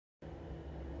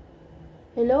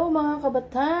Hello mga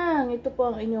kabatang! Ito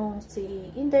po ang inyong si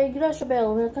Inday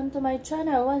Gracebel. Welcome to my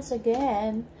channel once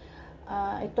again.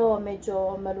 Ito,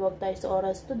 medyo maluwag tayo sa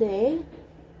oras today.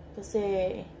 Kasi,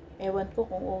 ewan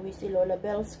ko kung uwi si Lola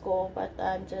Bells ko. But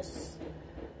I'm just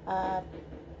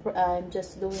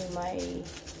doing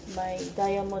my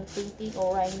diamond painting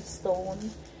or rhinestone.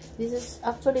 This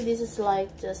is like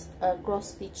just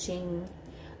cross stitching.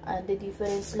 And the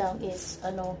difference lang is,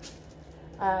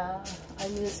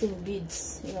 I'm using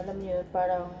beads. Yung alam niyo,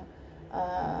 parang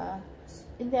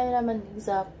hindi naman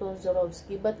exacto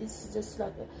Zorowski, but it's just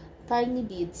like tiny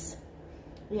beads.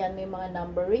 Yan, may mga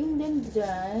numbering din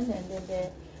dyan, and then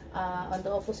on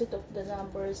the opposite of the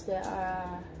numbers there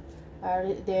are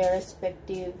their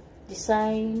respective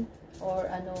design or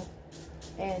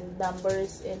and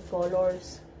numbers and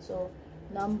colors. So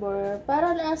number,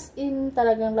 para as in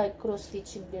talagang like cross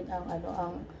stitching din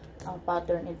ang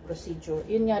pattern and procedure.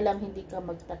 Yun nga lang, hindi ka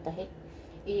magtatahi.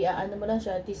 Ano mo lang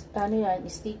siya, yan,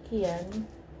 sticky yan.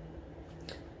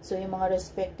 So, yung mga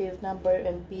respective number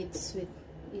and beads with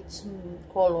each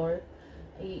color,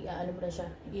 ano mo lang siya,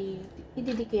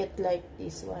 i-dedicate like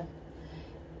this one.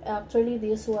 Actually,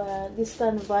 this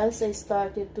canvas, I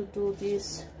started to do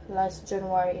this last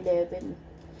January 11.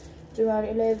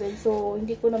 So,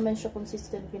 hindi ko naman siya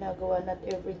consistent ginagawa, not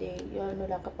everyday. Yun,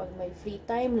 lang kapag may free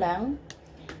time lang.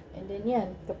 And then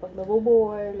yan, kapag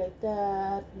nabobore, like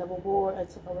that, nabobore,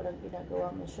 at saka walang ginagawa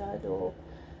masyado.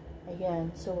 Ayan,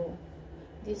 so,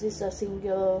 this is a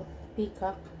single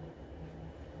peacock.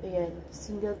 Ayan,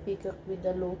 single peacock with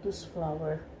the lotus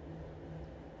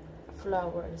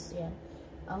flowers, yan.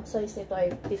 Ang size nito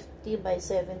ay 50 by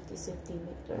 70 cm.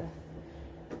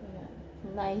 Ayan,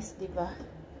 nice, diba?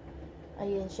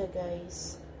 Ayan siya,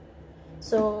 guys.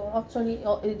 So, actually,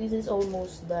 this is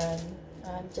almost done.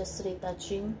 I'm just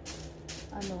retouching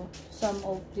some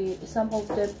of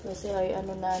them kasi ay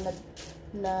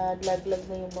nalaglag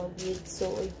na yung mga beads, so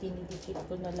dinidikit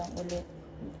ko na lang ulit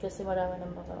kasi marami na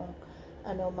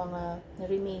mga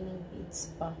remaining beads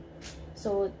pa.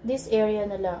 So this area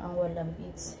na lang ang walang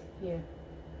beads here.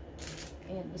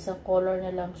 Ayan, isang color na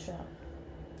lang siya,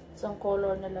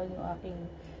 yung aking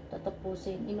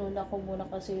tatapusin. Inuna ko muna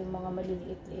kasi yung mga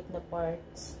maliliit-liit na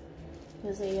parts.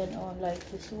 Kasi yan, like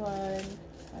this one,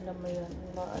 alam mo yun,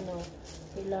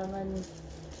 kailangan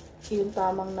yung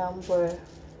tamang number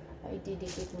ay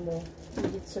didikit mo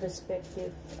with its respective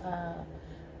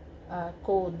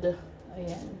code.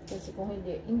 Ayan, kasi kung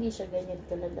hindi siya ganyan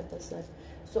kalalabasan.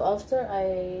 So, after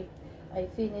I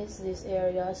finish this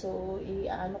area, so,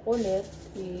 ko ulit,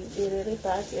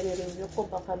 i-retouch, i-review ko,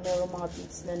 baka mayroong mga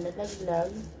beads na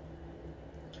nalaglag.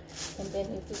 And then,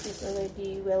 if it is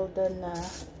already well done na,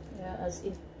 as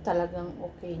in talagang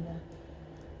okay na,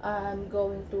 I'm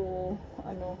going to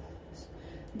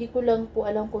di ko lang po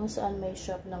alam kung saan may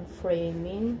shop ng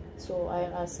framing, so I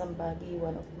asked somebody,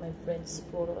 one of my friends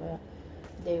siguro,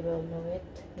 they will know it,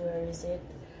 where is it.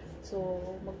 So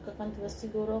magkakantas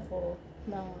siguro ako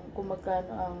ng kung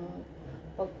magkano ang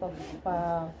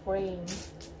pagpa-frame.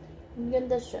 Ang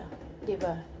ganda siya,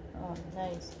 diba?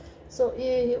 Nice. So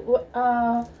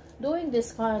doing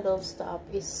this kind of stuff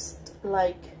is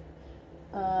like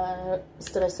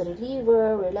stress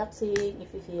reliever, relaxing, if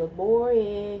you feel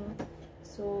boring.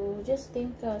 So, just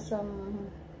think some,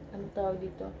 tawag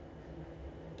dito,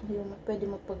 yung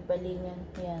pwede magpagbalingan.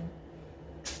 Yan.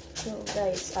 So,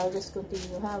 guys, I'll just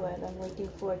continue while I'm waiting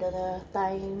for the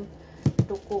time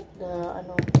to cook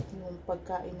yung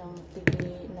pagkain ng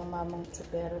tibi ng mamang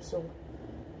chupero. So,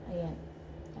 ayan.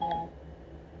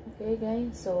 Okay,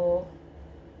 guys. So,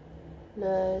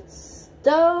 let's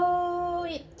do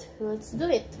it.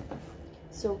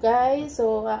 So guys,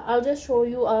 I'll just show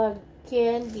you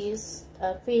again this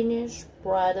finished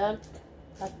product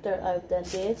after I've done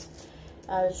this.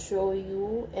 I'll show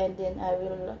you, and then I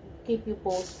will keep you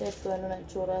posted kung ano na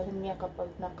itsura niya kapag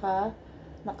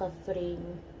naka-frame.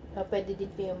 Pwede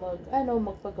din kayo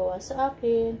magpagawa sa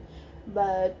akin,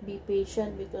 but be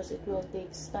patient because it will take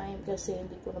time kasi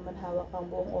hindi ko naman hawak ang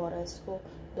buong oras ko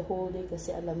the whole day,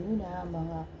 kasi alam niyo na,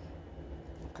 mga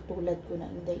katulad ko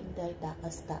na inday-inday,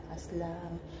 takas-takas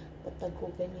lang, patag ko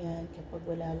ganyan, kapag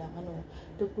wala lang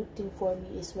the good thing for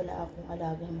me is wala akong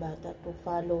alagang bata to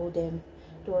follow them,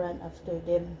 to run after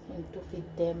them, and to feed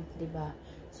them, diba?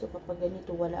 So kapag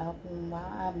ganito, wala akong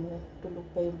maamo, tulog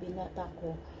pa yung binata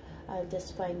ko, I'll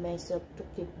just find myself to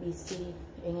keep busy.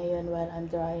 Ngayon, while I'm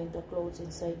drying the clothes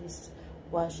inside this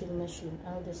washing machine,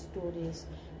 I'll just do this.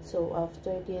 So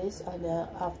after this,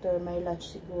 after my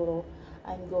lunch siguro,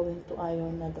 I'm going to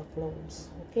iron na the clothes.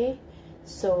 Okay?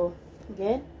 So,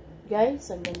 again,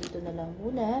 guys, hanggang dito na lang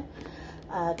muna.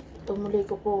 At Muli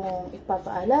ko pong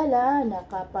ipapaalala na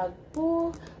kapag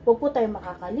po, huwag po tayo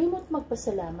makakalimot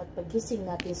magpasalamat pagising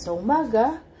natin sa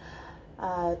umaga.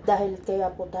 Dahil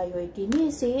kaya po tayo ay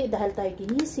dahil tayo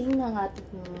ginising ng ating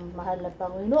mahal na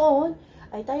Panginoon,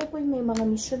 ay tayo po may mga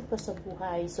mission pa sa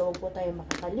buhay. So, huwag po tayo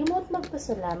makakalimot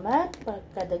magpasalamat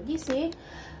pagkada gising,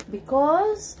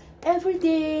 because every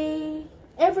day,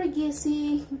 every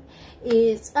gising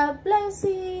is a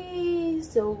blessing.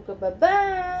 So,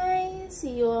 bye-bye.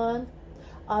 See you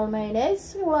on my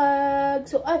next vlog.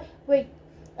 So, wait.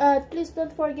 Please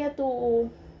don't forget to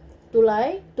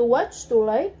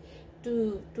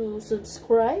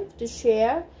subscribe, to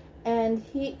share, and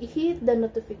hit the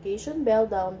notification bell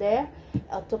down there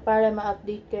para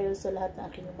ma-update kayo sa lahat ng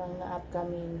aking mga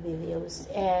upcoming videos.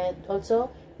 And also,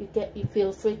 you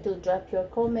feel free to drop your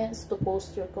comments, to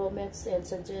post your comments and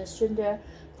suggestion there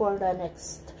for the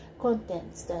next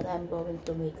contents that I'm going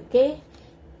to make. Okay,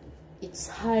 it's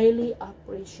highly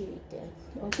appreciated.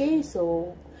 Okay,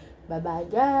 so bye bye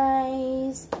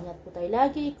guys, ingat po tayo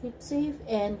lagi, keep safe,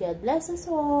 and God bless us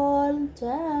all.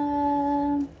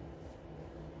 Ciao.